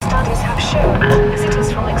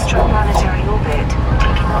extraplanetary orbit,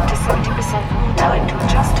 taking up to 70% more time to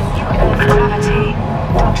adjust to new Earth gravity.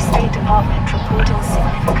 Dutch State Department reporting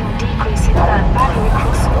significant decrease in land value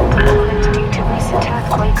across all departments due to recent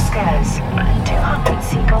earthquake scares. 200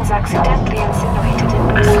 seagulls accidentally incinerated in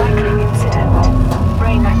recycling incident.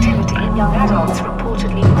 Brain activity in young adults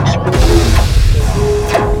reportedly much lower.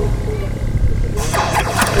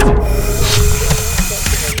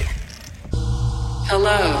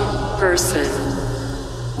 Hello, person.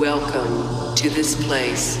 Welcome to this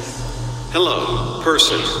place. Hello,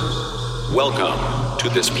 person. Welcome to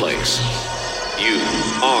this place. You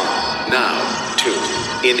are now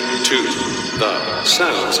tuned into the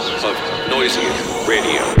sounds of Noisy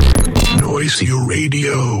Radio. Noisy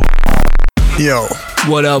Radio. Yo.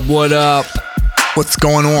 What up, what up? What's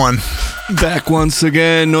going on? Back once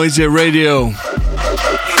again, Noisy Radio.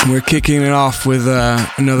 We're kicking it off with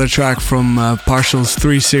another track from Partial's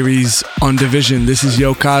 3 series on Division. This is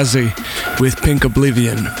Yokazi with Pink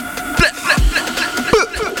Oblivion.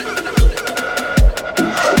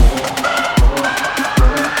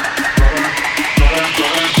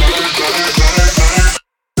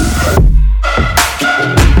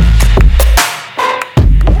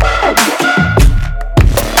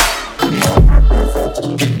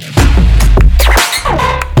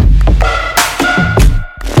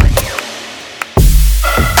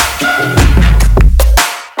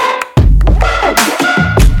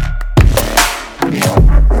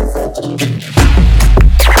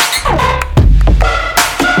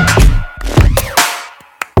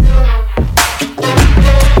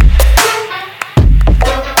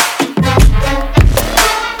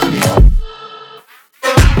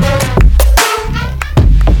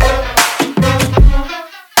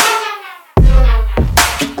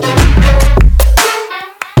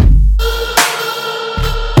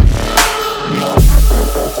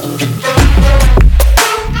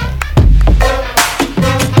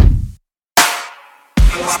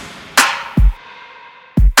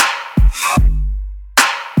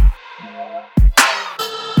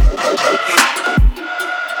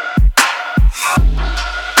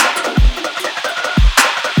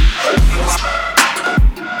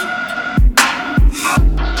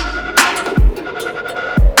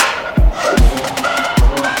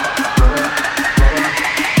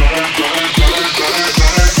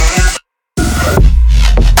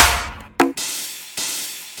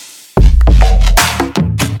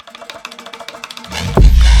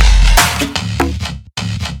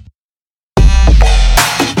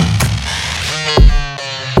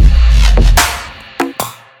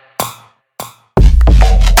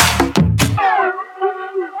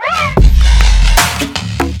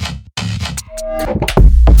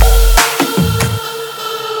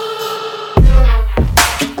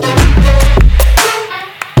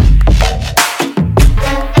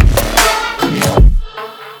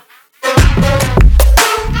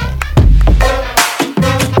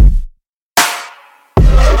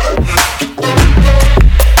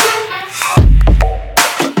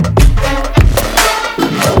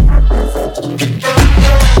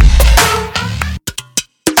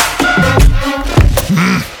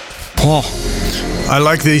 I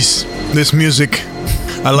like this music.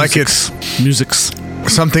 I like it. Musics.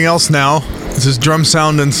 Something else now. This is Drum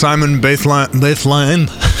Sound and Simon Baseline.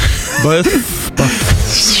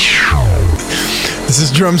 This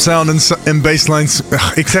is Drum Sound en Baseline.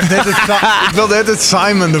 Ik wilde net het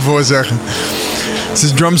Simon ervoor zeggen. This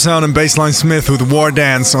is Drum Sound and Baseline Smith with War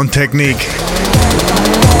Dance on Technique.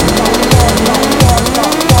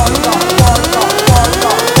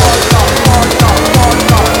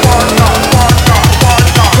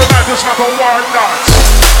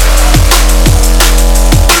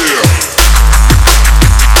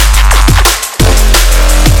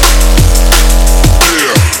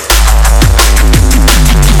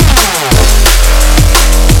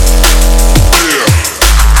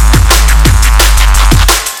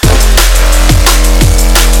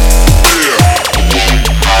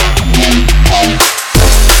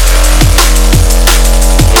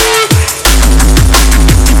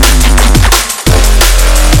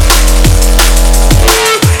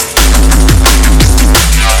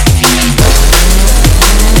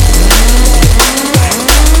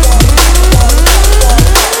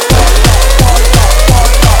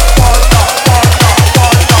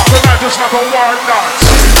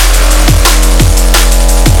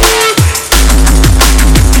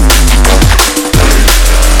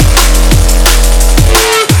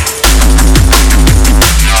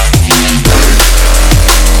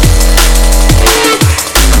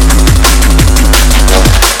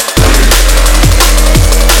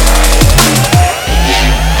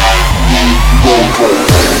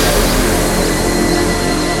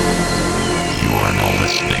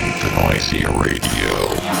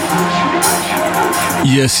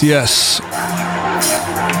 Yes, yes.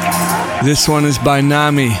 This one is by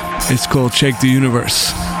Nami. It's called Shake the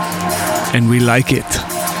Universe. And we like it.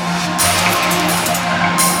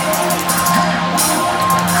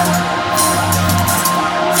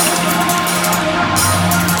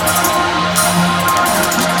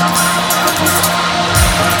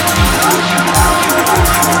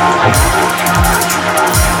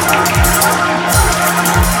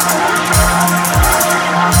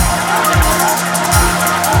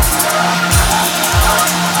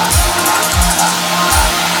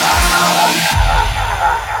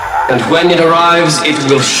 And when it arrives, it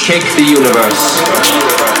will shake the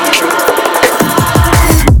universe.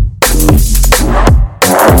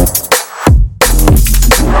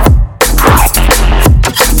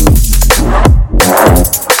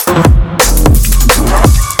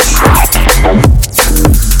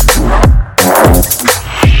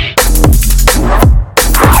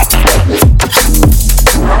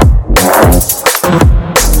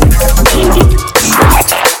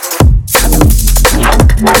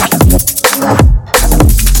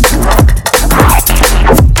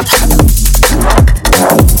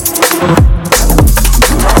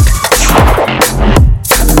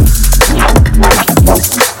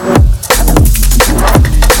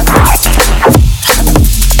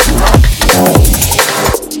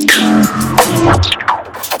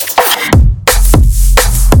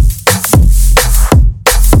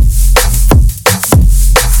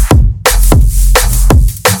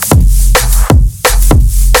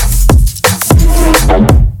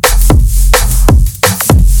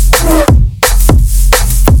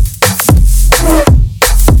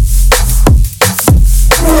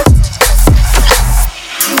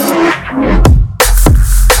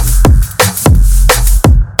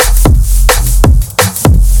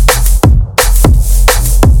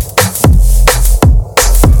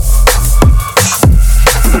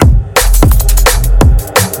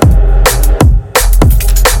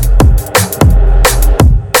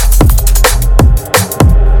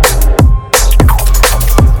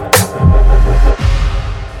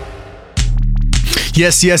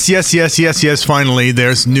 Yes. Finally,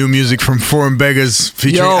 there's new music from Foreign Beggars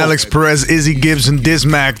featuring Alex Perez, Izzy Gibbs, and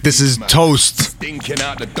Dismac. This is Toast. Stinking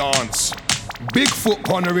out the dance. Bigfoot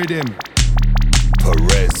on the rhythm.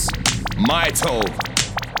 Perez. Mito.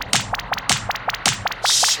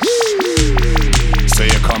 So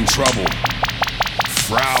here come trouble.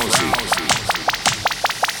 Frowsy.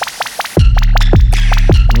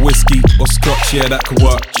 Whiskey or scotch, yeah, that could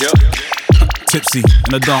work. Yep. Tipsy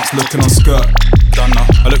in the dance, looking on skirt. Done now.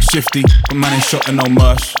 I look shifty, but man ain't shot and no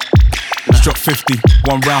merch. Struck 50,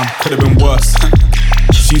 one round, could have been worse.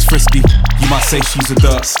 She's frisky, you might say she's a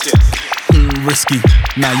dirt. Risky,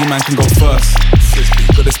 nah, you man can go first.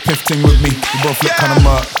 Got this piff thing with me, we both look kinda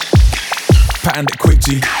murk. Patterned it quick,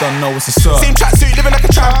 G, don't know what's a cert. Same tracksuit, living like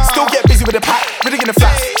a tramp. Still get busy with the pack, really in the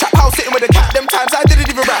flats. Trap house sitting with the cat, them times I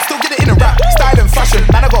didn't even rap. Still get it in a rap, style and fashion.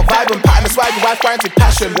 Man, I got vibe and pattern, that's why your wife grinds with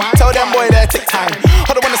passion. Tell them boy there, take time.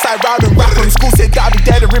 Hold on on the side, round and rap on. School said that I'll be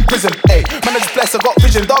dead or in prison. Hey, man, I just blessed, I got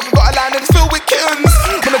vision. Dog, I got a line and it's filled with kittens.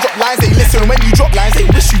 When I drop lines, they listen. When you drop lines, they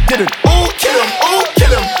wish you didn't. Oh, kill him, oh,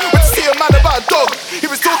 kill him. When you see a man about a dog, he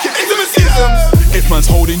was talking intimacisms. If man's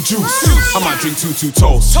holding juice, I might drink two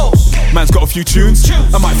toast. Man's got a few tunes,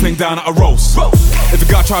 I might fling down at a roast. If a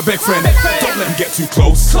guy try beg friend, don't let him get too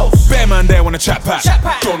close. Bear man there wanna chat pack,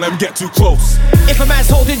 don't let him get too close. If a man's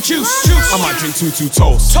holding juice, I might drink two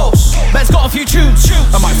toast. Man's got a few tunes,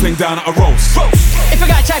 I might fling down at a roast. If a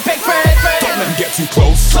guy try beg friend, don't let him get too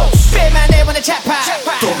close. Bear man there wanna chat pack,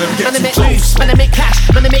 don't let him get too close. close. Man I make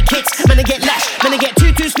cash, man I make kicks, man I get lash, man I get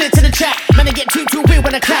two split to the track, man I get two real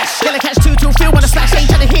when I clash. Gonna catch two feel when I splash, ain't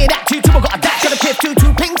tryna hear that two I got a dash, got a piff two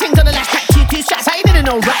ping tings on the lash, pack two shots. I ain't in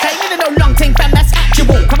no rap, I ain't in no long thing, fam, that's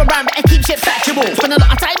actual. Come around but I keep shit factual. Spend a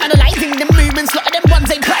lot of time analysing the movements, lot of them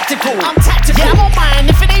ones ain't practical. I'm tactical, yeah, I'm on mine,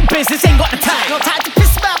 if it ain't business, ain't got the time. No time to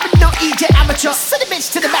piss about, but no EJ amateur. Send a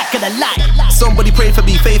bitch to the back of the line. Somebody pray for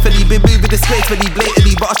me, faithfully. Been moving disgracefully,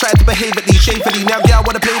 blatantly, but I tried to behave at these shamefully. Now girl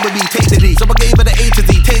wanna play with me, take the lead. So I gave her the A to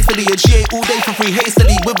Z, tastefully, and she ate all day for free,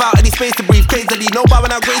 hastily, without any space to breathe, crazily. No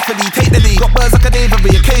bowing out gracefully, take the lead. Got birds like an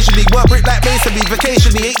aviary, occasionally work brick like masonry,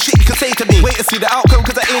 vacationally. Ain't shit you can say to me. Wait to see the outcome,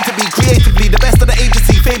 cause I aim to be creatively the best of the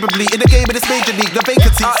agency, favorably in the game of this major league. The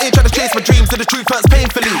vacancy, out here trying to chase my dreams, and the truth hurts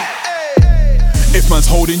painfully. If man's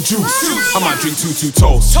holding juice, I might drink 2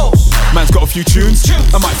 toast. Man's got a few tunes,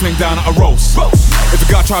 I might fling down at a roast. If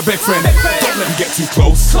a guy try beg friend, don't let him get too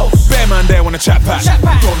close. Bear man there wanna chat back,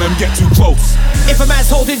 don't let him get too close. If a man's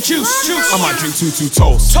holding juice, I might drink 2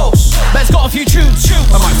 toast. Man's got a few tunes,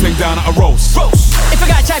 I might fling down at a roast. If a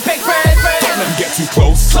guy try beg friend, don't let him get too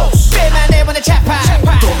close. Bear man there wanna chat back,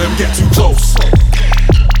 don't let him get too close.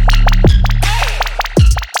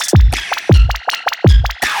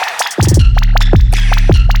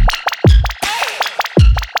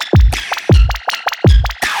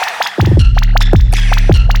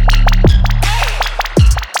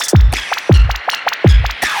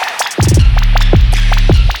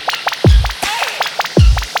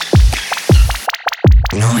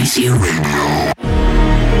 Noisy Radio.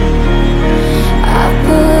 I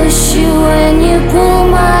push you when you pull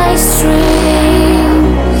my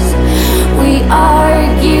strings. We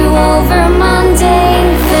argue over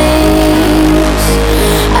mundane things.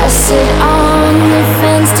 I sit on the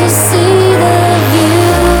fence to see the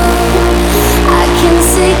view. I can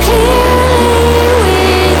see clearly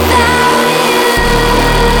without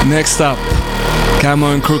you. Next up,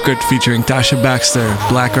 Camo and Crooked featuring Tasha Baxter,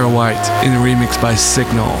 Black or White, in a remix by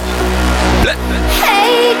Signal.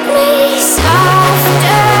 Hate me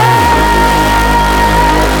softer,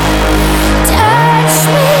 touch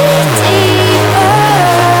me deeper,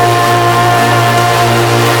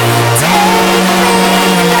 take me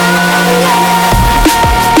longer.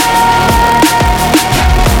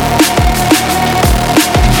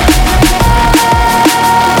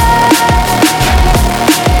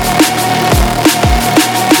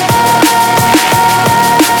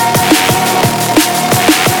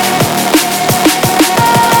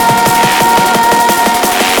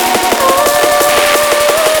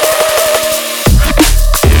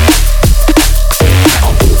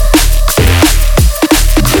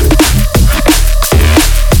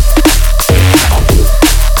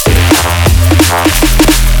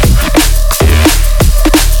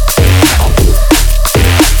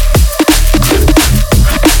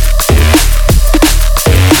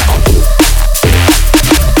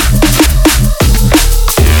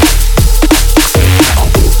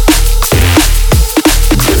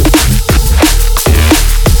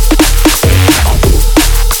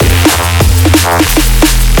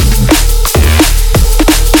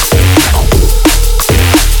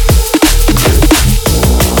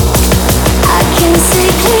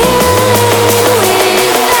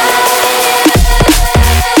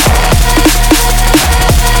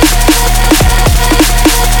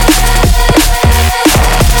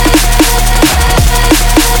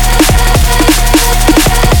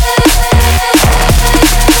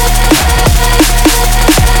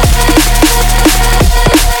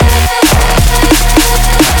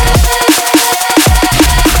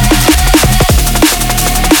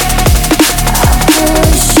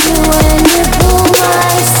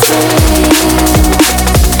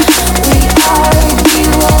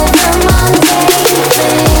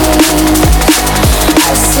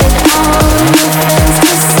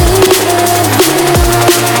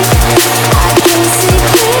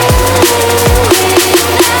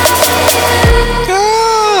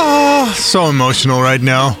 So emotional right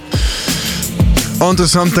now. Onto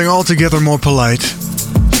something altogether more polite.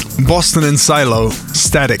 Boston and Silo,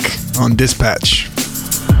 Static on Dispatch.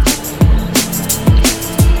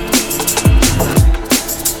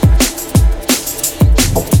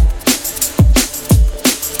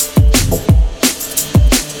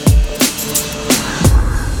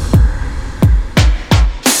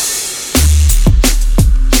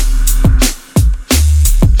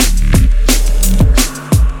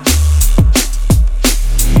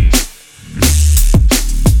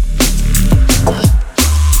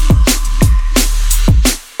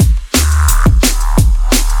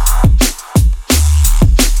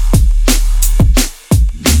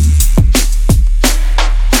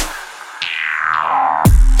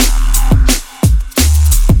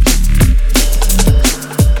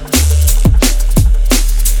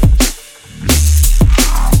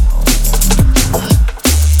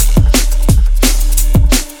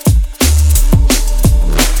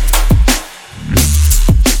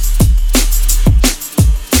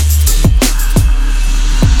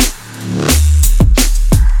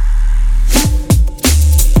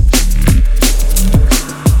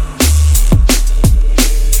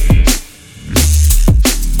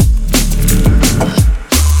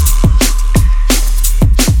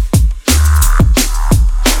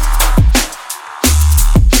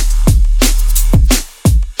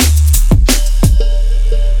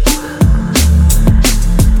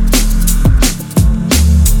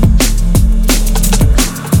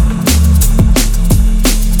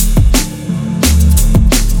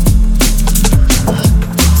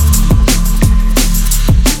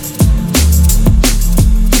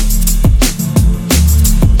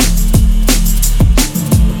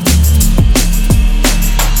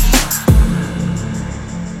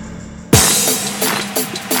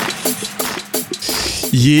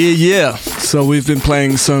 Yeah. So we've been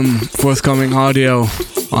playing some forthcoming audio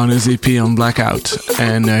on his EP on Blackout.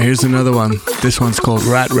 And here's another one. This one's called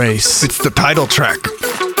Rat Race. It's the title track.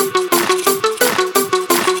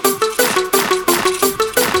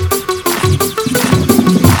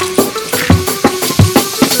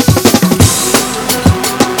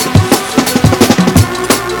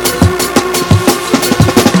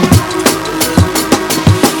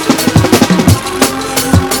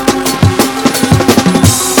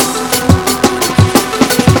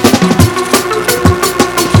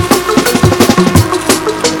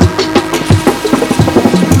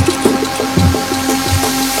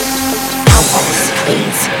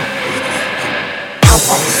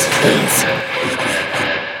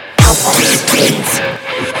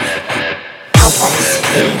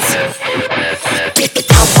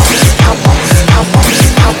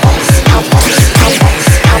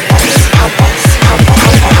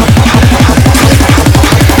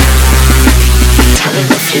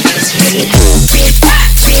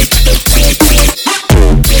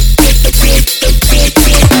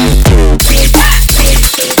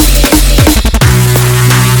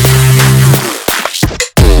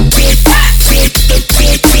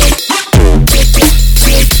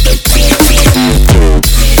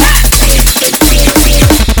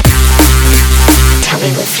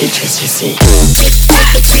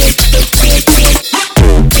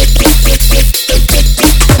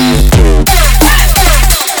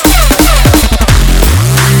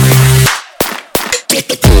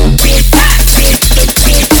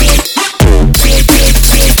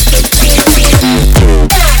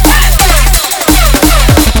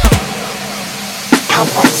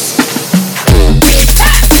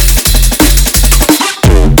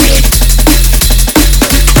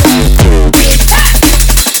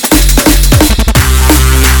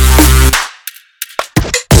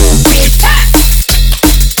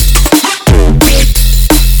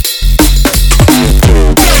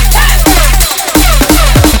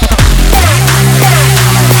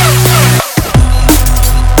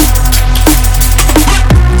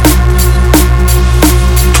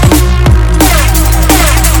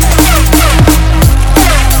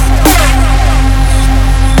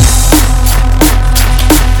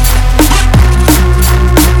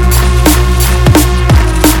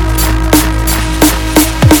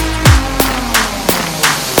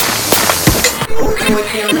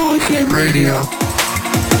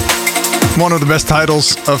 One of the best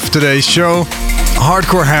titles of today's show,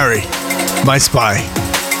 Hardcore Harry by Spy.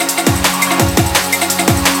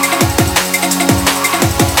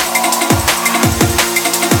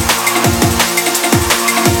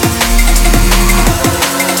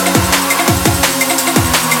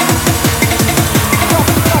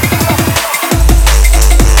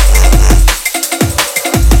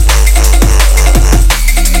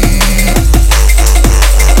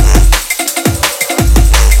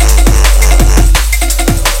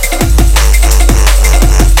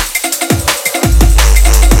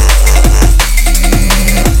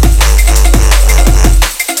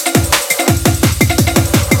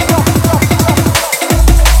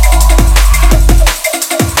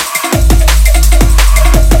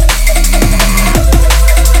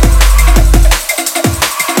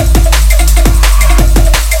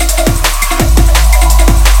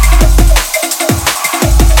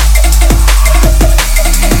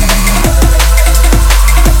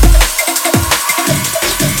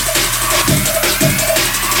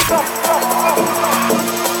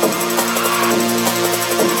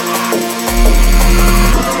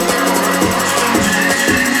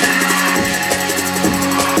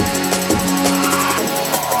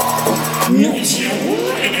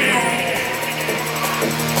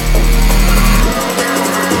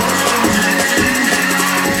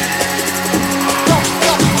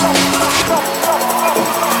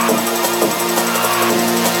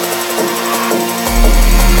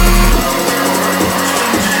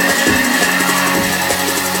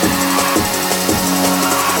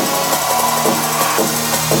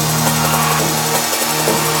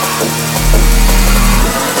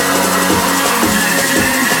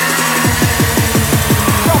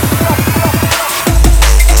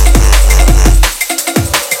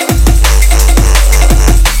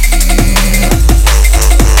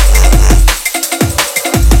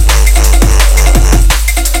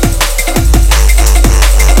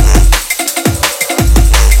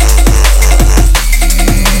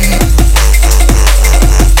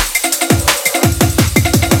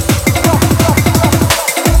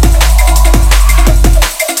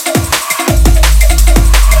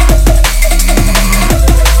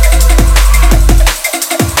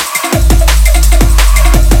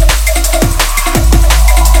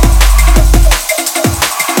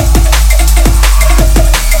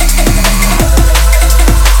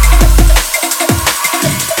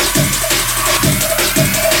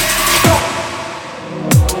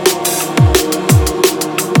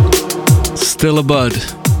 Still a Bud,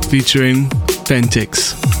 featuring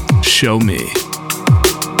Pentix. Show Me.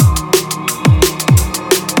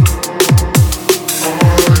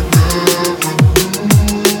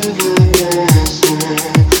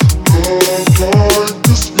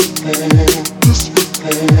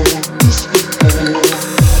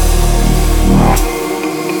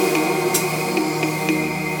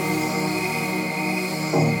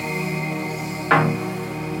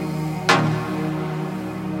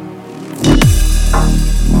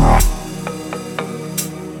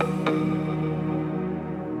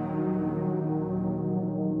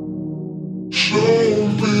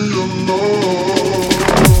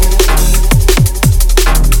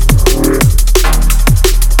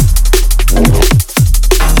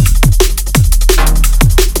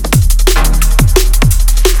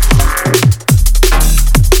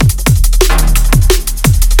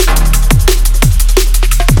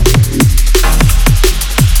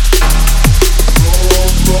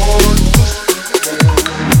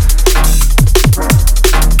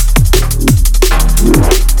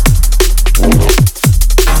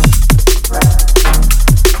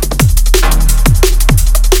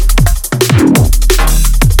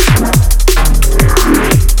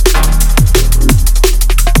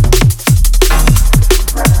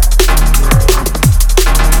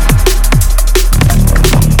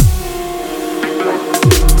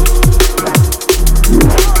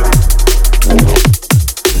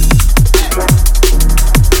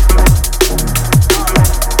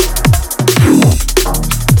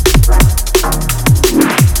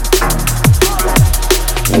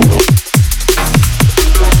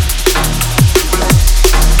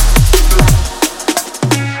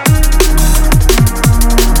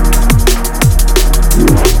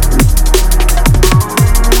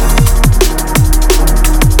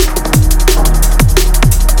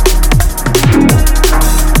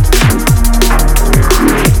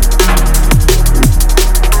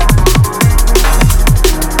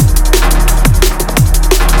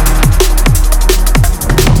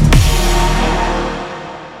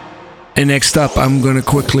 And next up, I'm gonna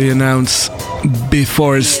quickly announce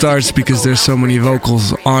before it starts, because there's so many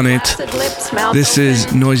vocals on it. This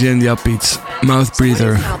is Noisy and the Upbeats, Mouth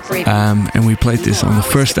Breather, and we played this on the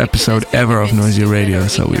first episode ever of Noisy Radio,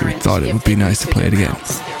 so we thought it would be nice to play it again.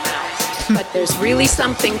 But there's really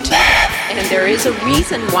something to it, and there is a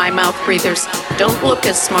reason why mouth breathers don't look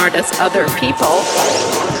as smart as other people.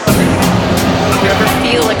 You ever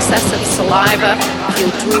feel excessive saliva, feel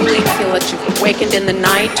drooling, feel that you've awakened in the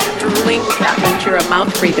night drooling? That means you're a mouth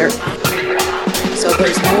breather. So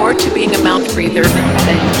there's more to being a mouth breather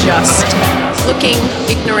than just looking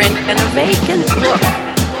ignorant and a vacant look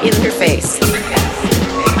in your face.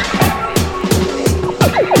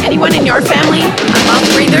 Anyone in your family a mouth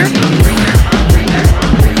breather?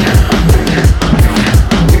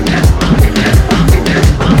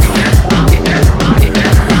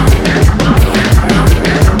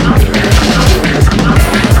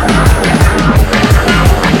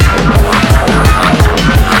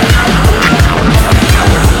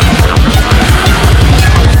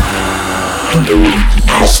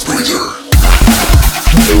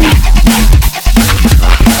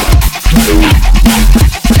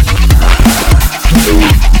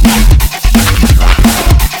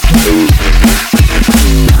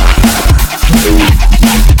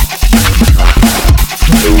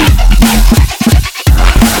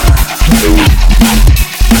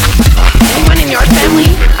 Breather.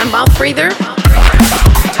 Mouth breather.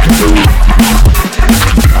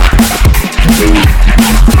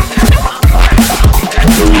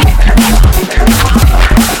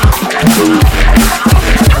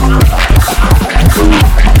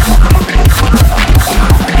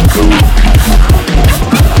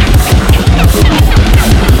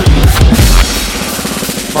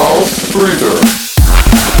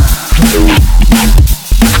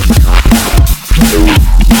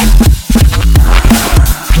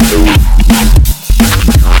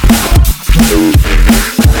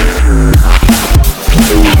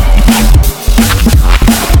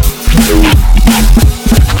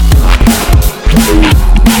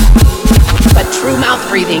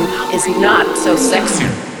 Not so sexy.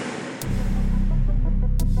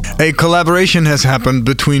 A collaboration has happened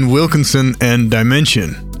between Wilkinson and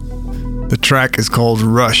Dimension. The track is called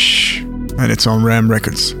Rush, and it's on Ram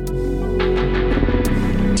Records.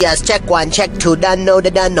 Just check one, check two, don't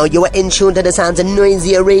know. You are in tune to the sounds of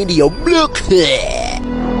Noisy Radio. Look here.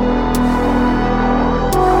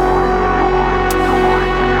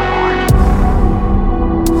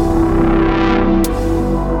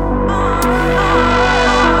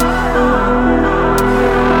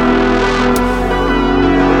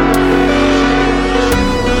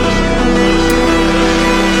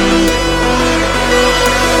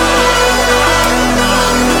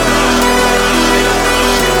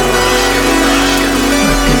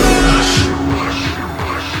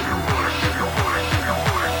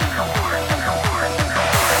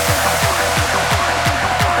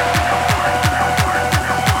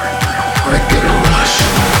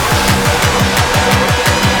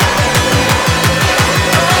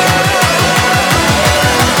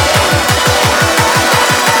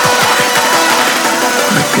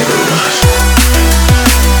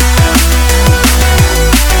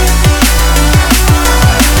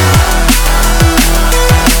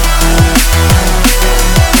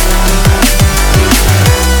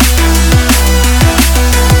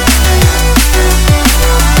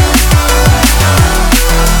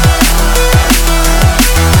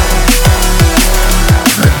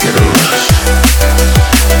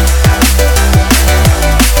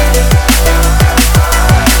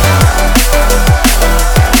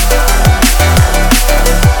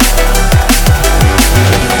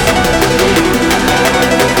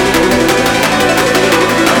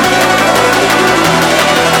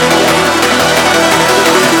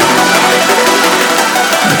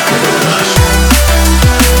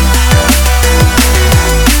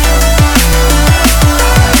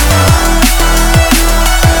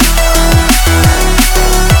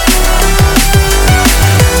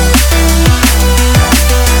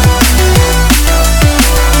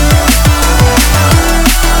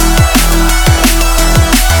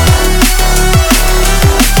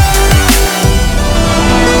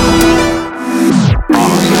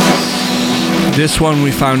 This one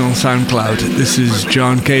we found on SoundCloud. This is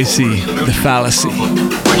John Casey, The Fallacy.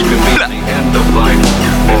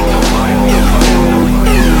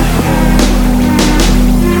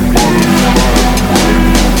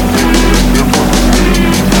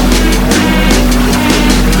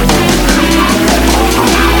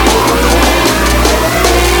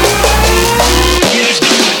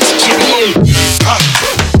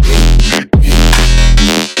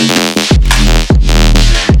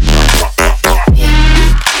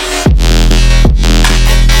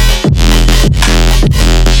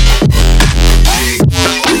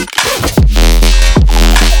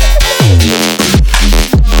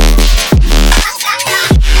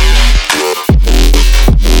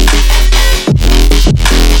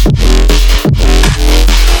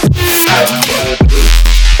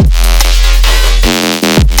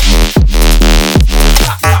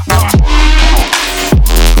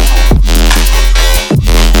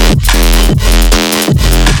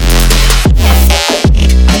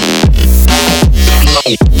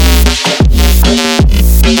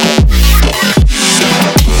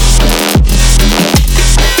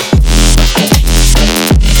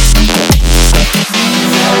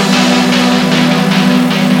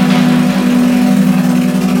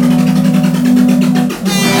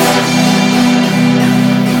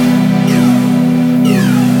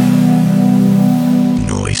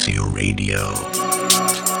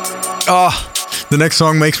 The next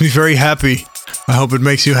song makes me very happy. I hope it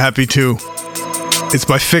makes you happy too. It's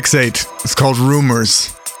by Fixate. It's called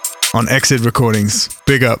Rumors on Exit Recordings.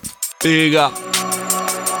 Big up. Big up.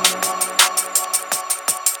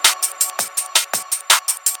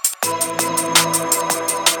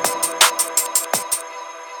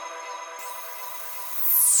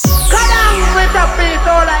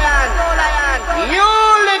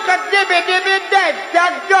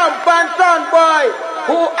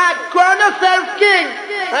 Who had crowned yourself king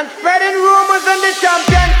and spreading rumors on the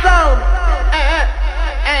champion sound.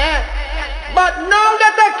 But now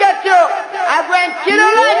that I catch you, I went kill you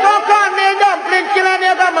like how can me dumpling kill a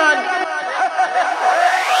nigga man.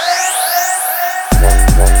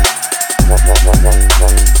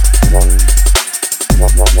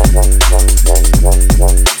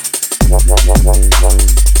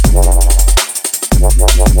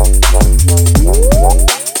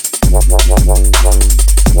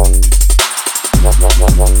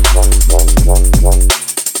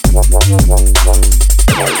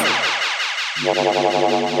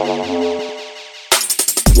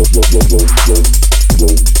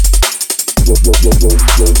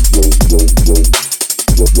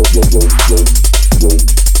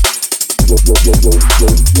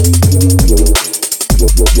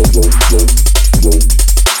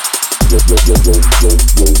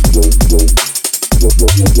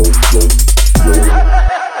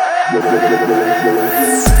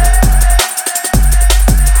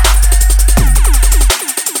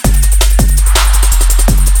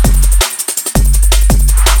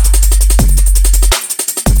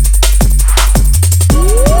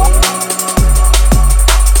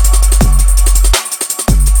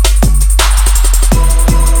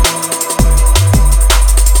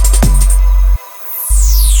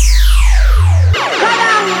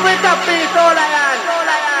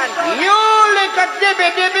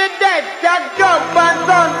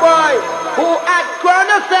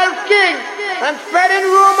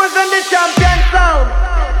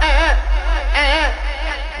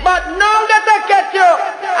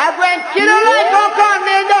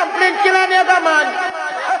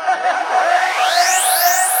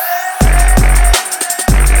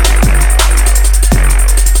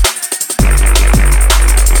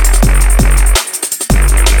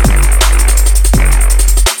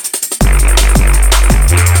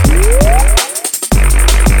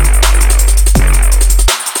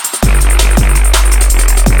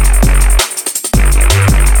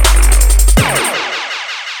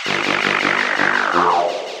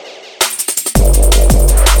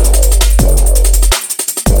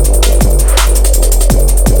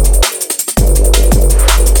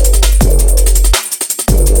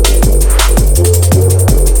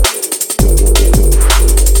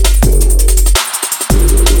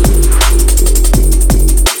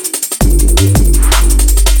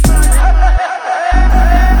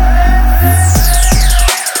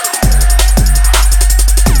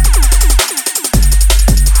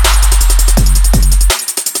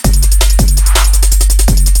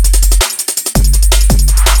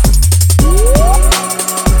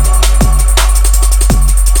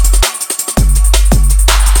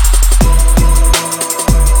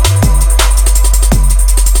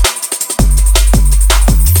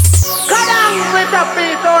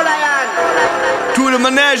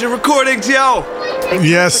 Imagine Recordings, yo!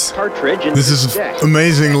 Yes, this is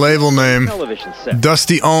amazing label name.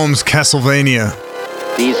 Dusty Ohms Castlevania.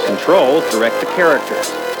 These controls direct the characters.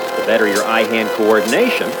 The better your eye-hand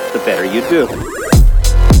coordination, the better you do.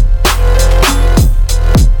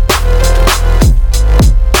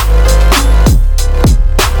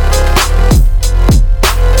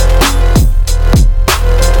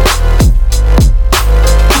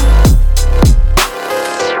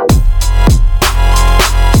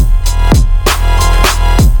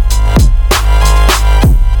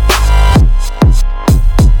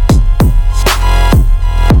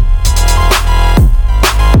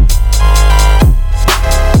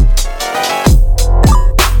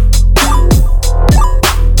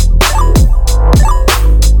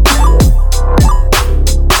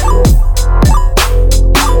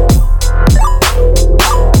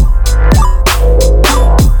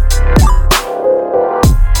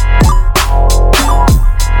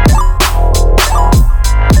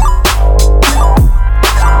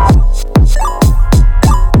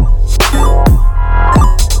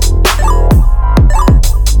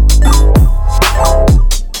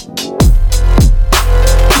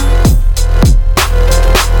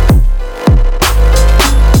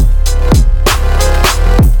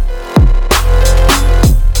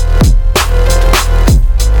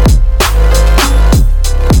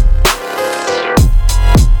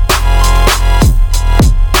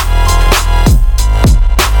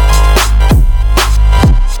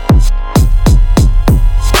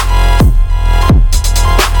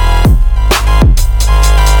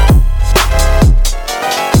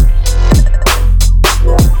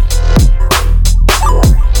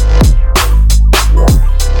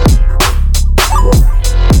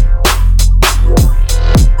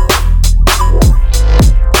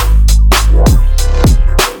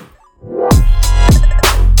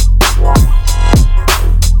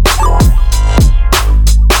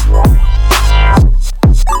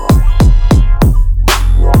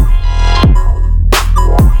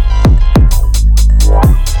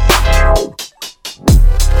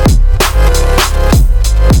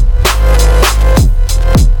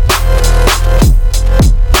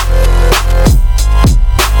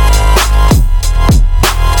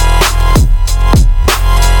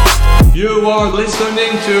 You are listening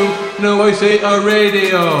to Noisy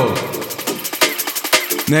Radio.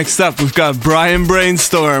 Next up, we've got Brian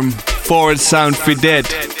Brainstorm, Forward Sound for Dead.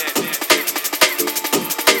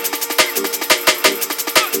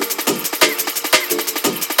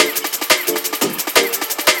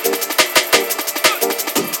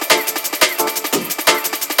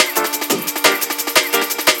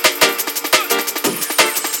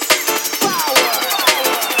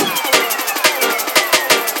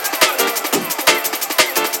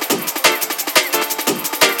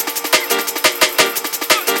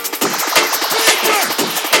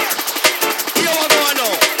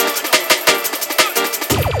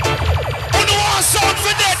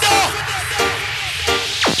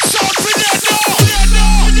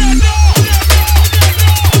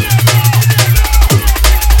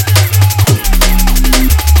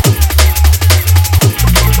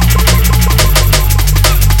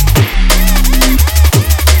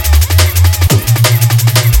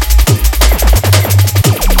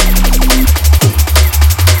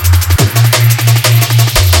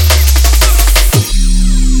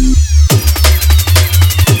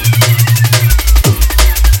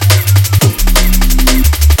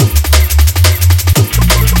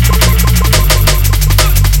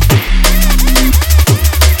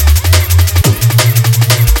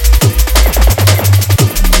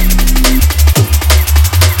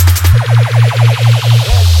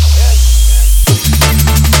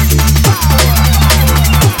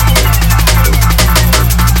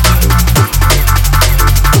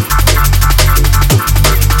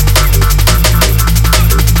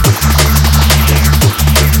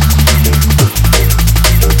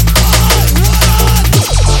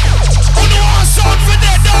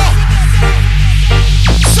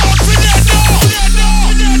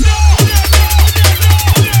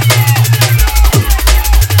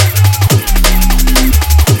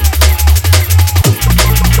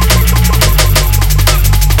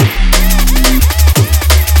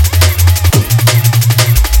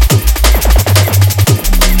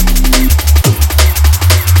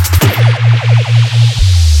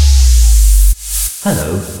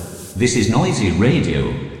 Hello, this is Noisy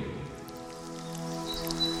Radio.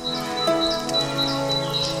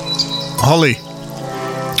 Holly,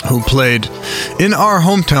 who played in our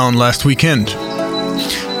hometown last weekend.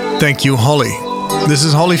 Thank you, Holly. This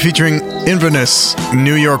is Holly featuring Inverness,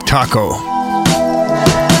 New York Taco.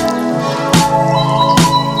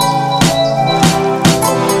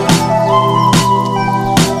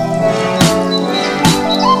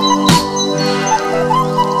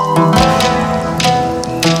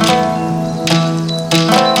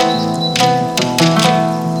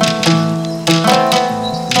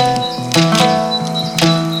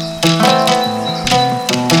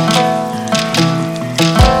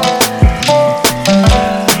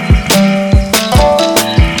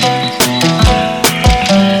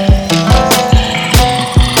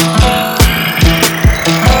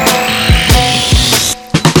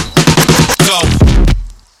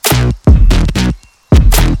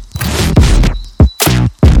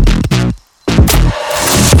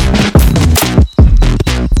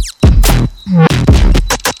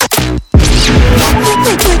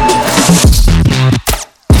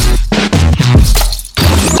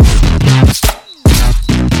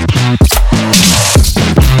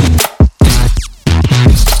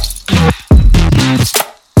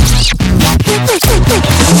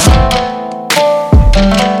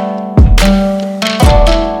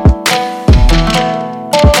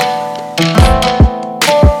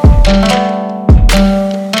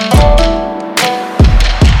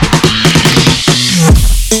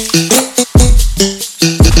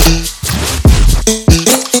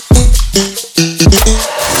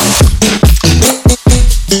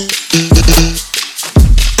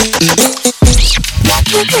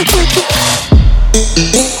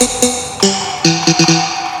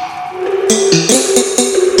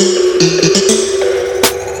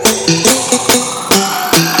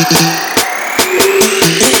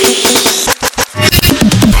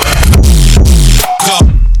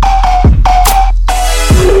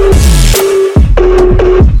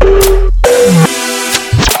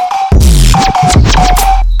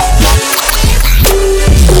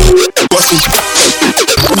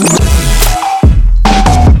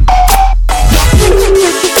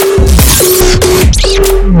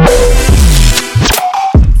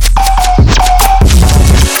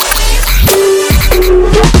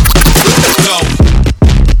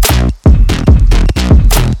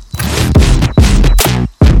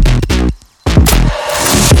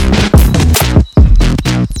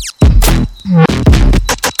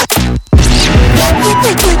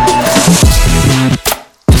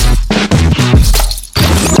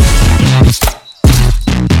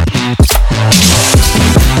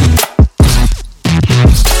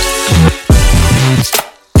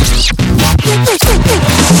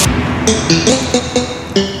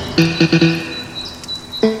 Ed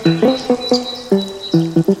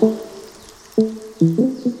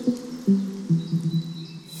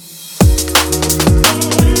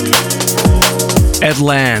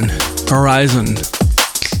Lan, Horizon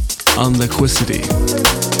on Liquicity.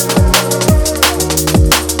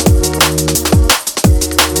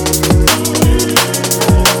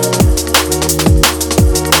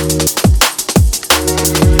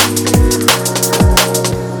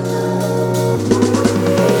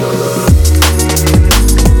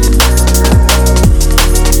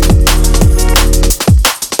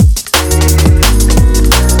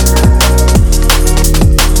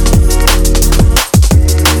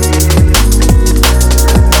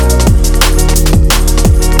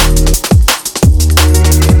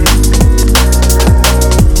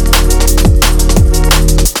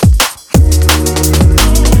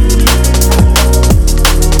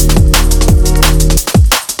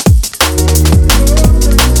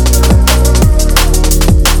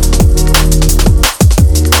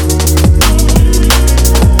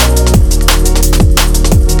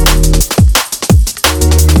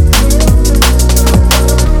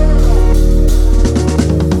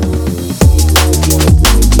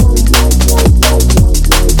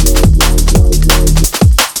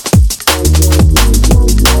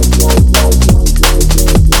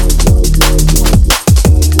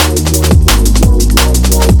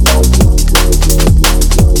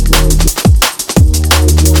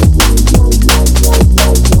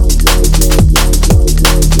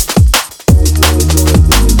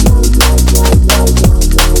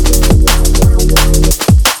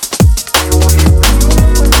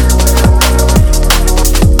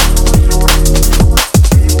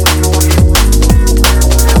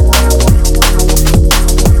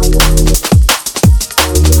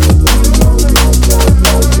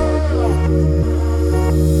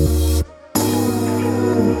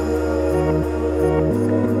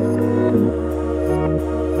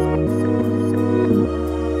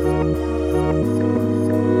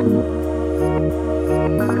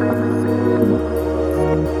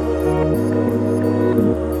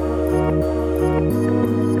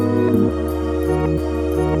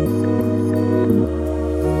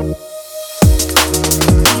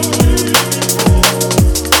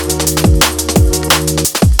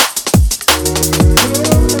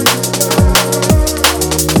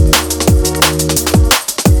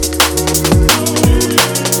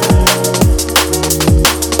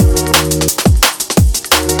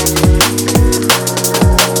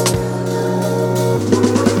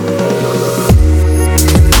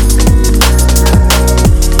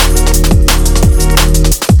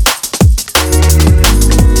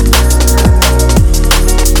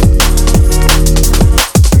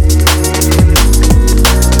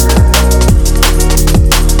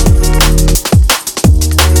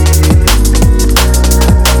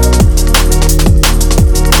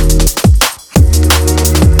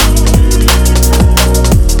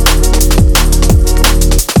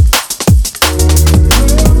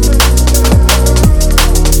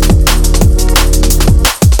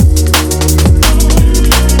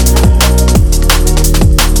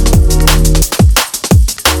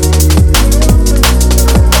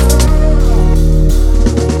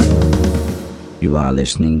 You are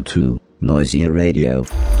listening to Noisy Radio.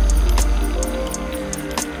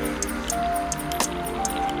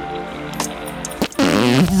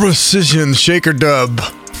 Precision Shaker Dub.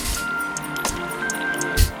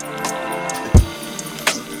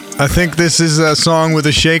 I think this is a song with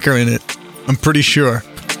a shaker in it. I'm pretty sure.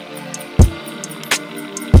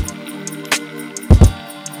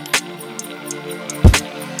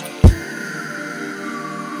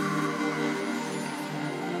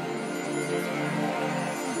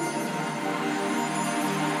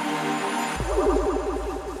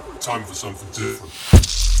 Time for something different.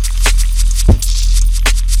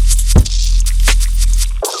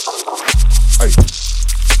 Hey.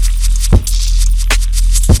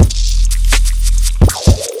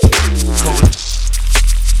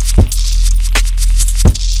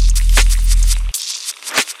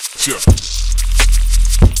 Sure.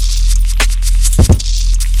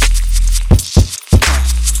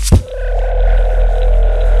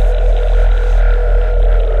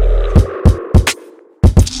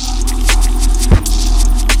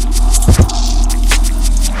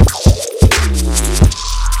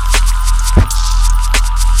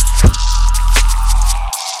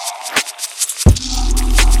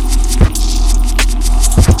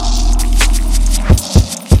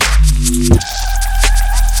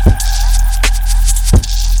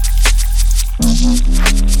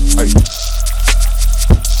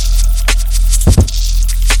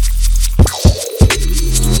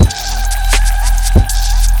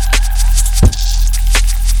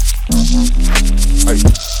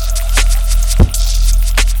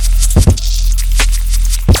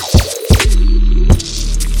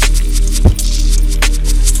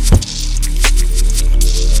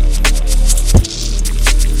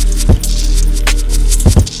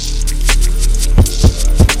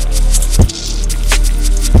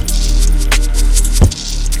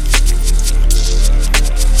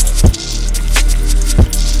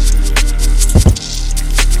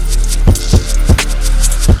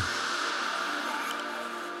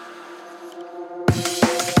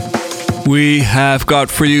 we have got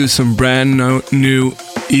for you some brand new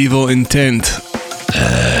Evil Intent.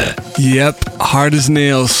 Yep, hard as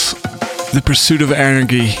nails. The Pursuit of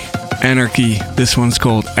Anarchy. Anarchy. This one's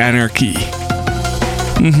called Anarchy.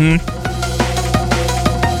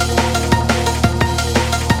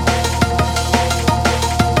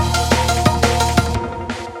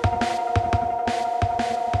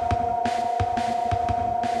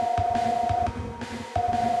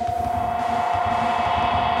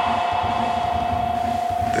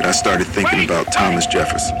 I started thinking about Thomas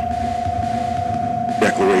Jefferson.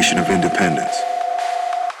 Declaration of Independence.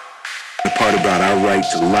 The part about our right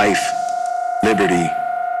to life, liberty,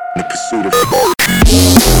 and the pursuit of...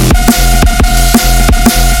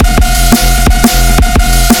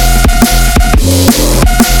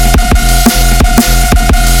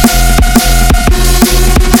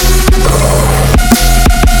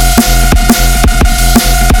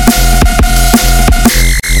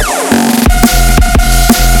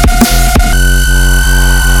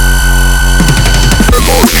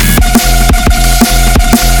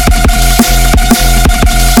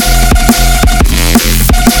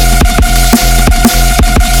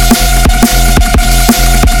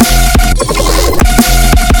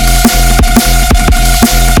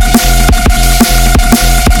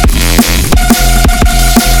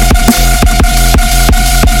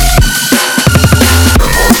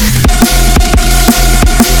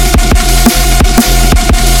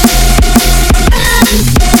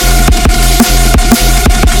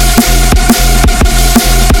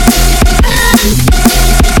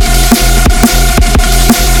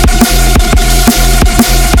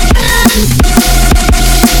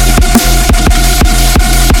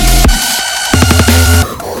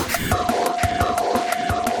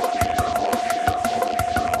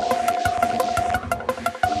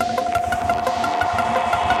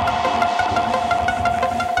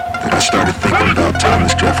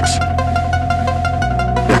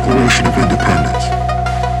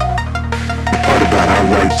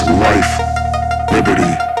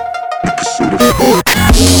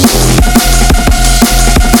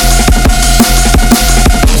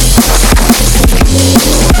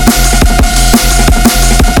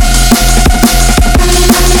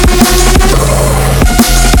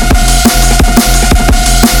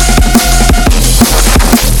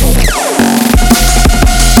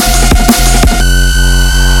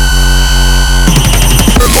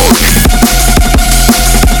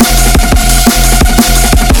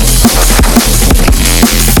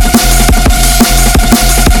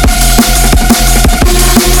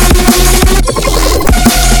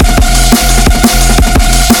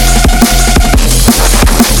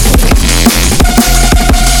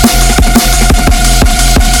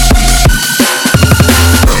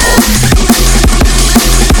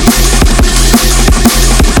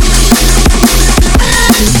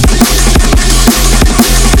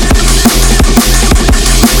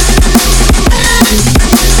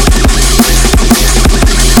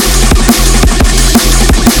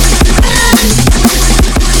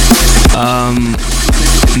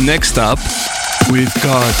 Next up, we've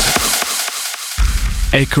got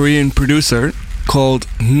a Korean producer called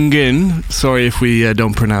Ngin. Sorry if we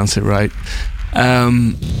don't pronounce it right.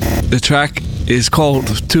 The track is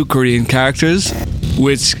called Two Korean Characters,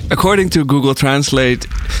 which, according to Google Translate,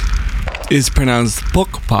 is pronounced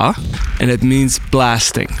Pokpa, and it means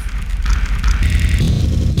blasting.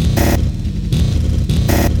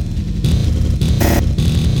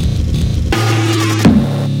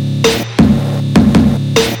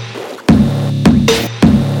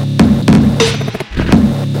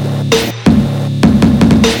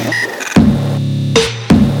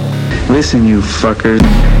 Listen, you fucker.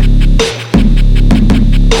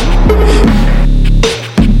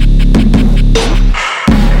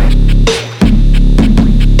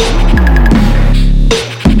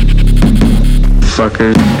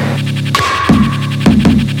 Fucker.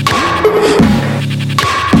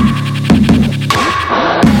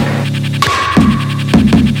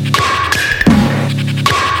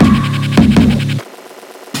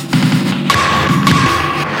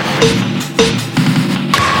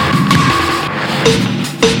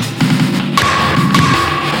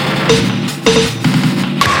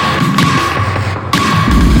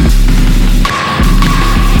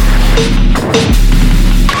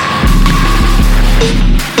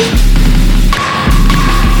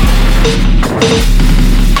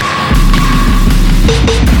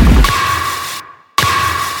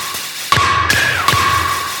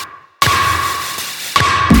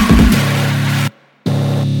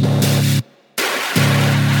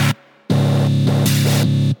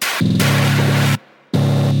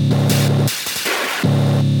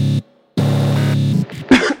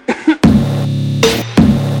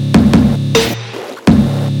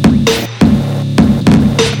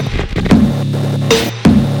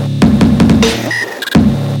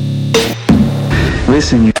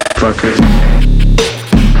 fucker.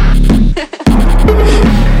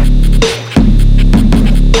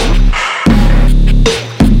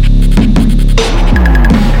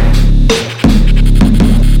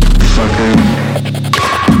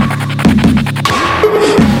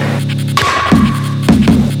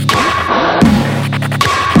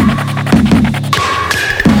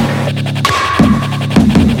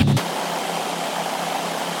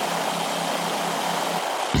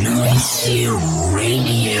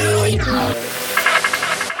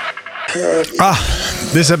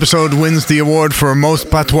 This episode wins the award for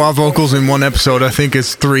most patois vocals in one episode. I think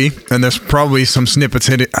it's 3, and there's probably some snippets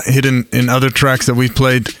hidden in other tracks that we've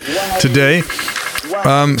played today.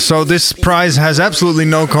 So this prize has absolutely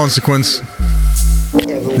no consequence.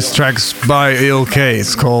 This track's by Il K.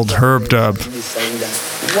 It's called Herb Dub.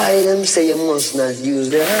 Why them say you must not use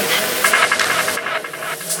the herb?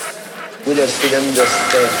 We just see them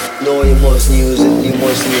just say, no, you must use it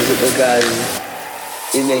because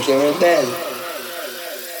it make you rebel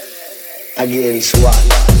against what?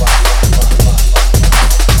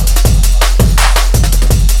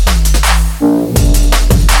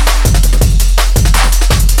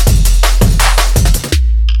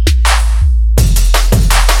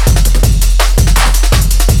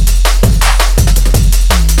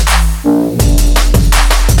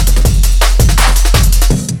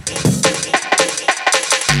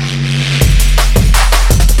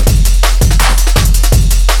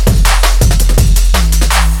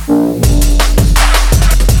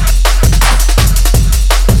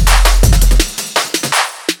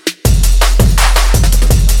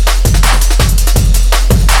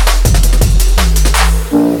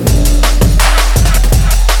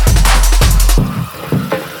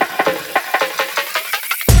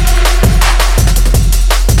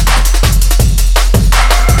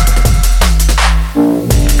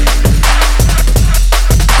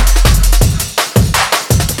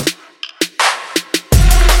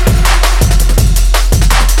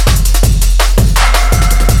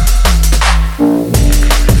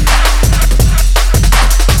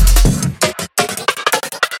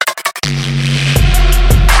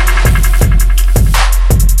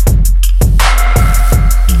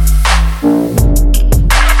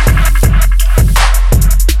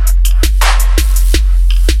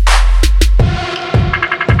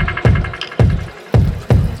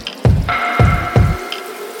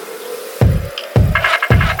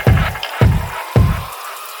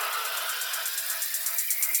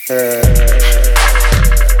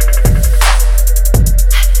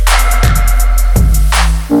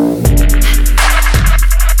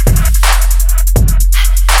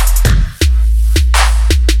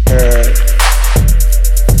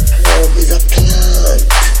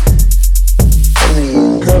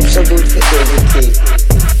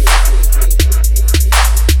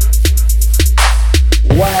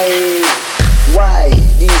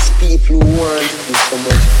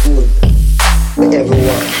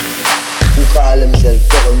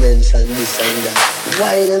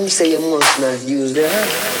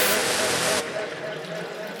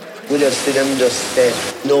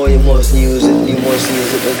 No, you must use it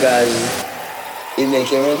because it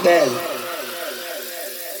make you rebel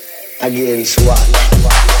against what?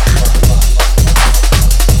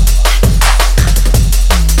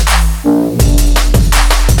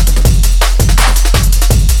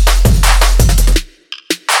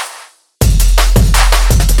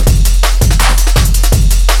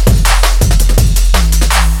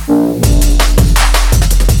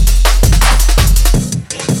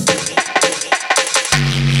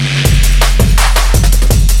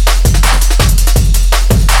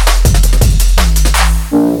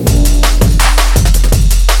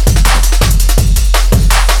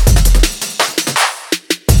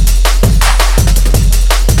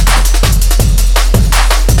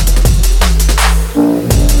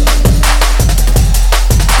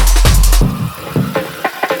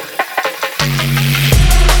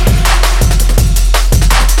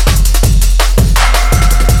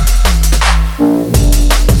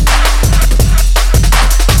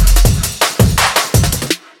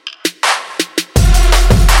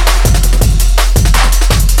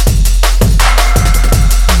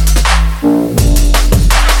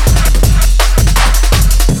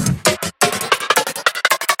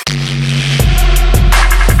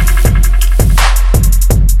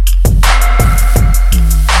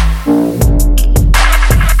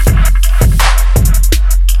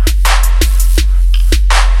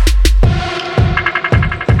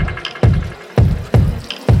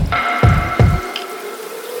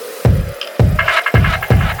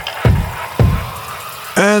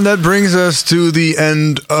 And that brings us to the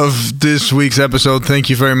end of this week's episode. Thank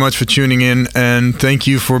you very much for tuning in, and thank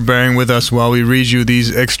you for bearing with us while we read you these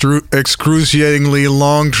excruciatingly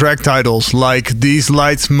long track titles, like These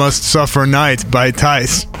Lights Must Suffer Night by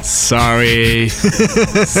Tice. Sorry.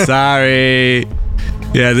 Sorry.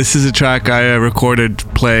 Yeah, this is a track I recorded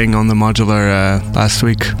playing on the modular last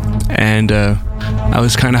week, and I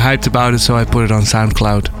was kind of hyped about it, so I put it on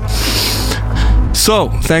SoundCloud. So,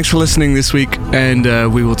 thanks for listening this week, and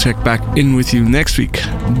we will check back in with you next week.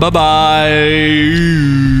 Bye-bye!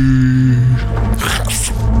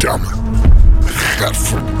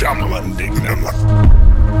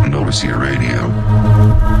 Noisia Radio.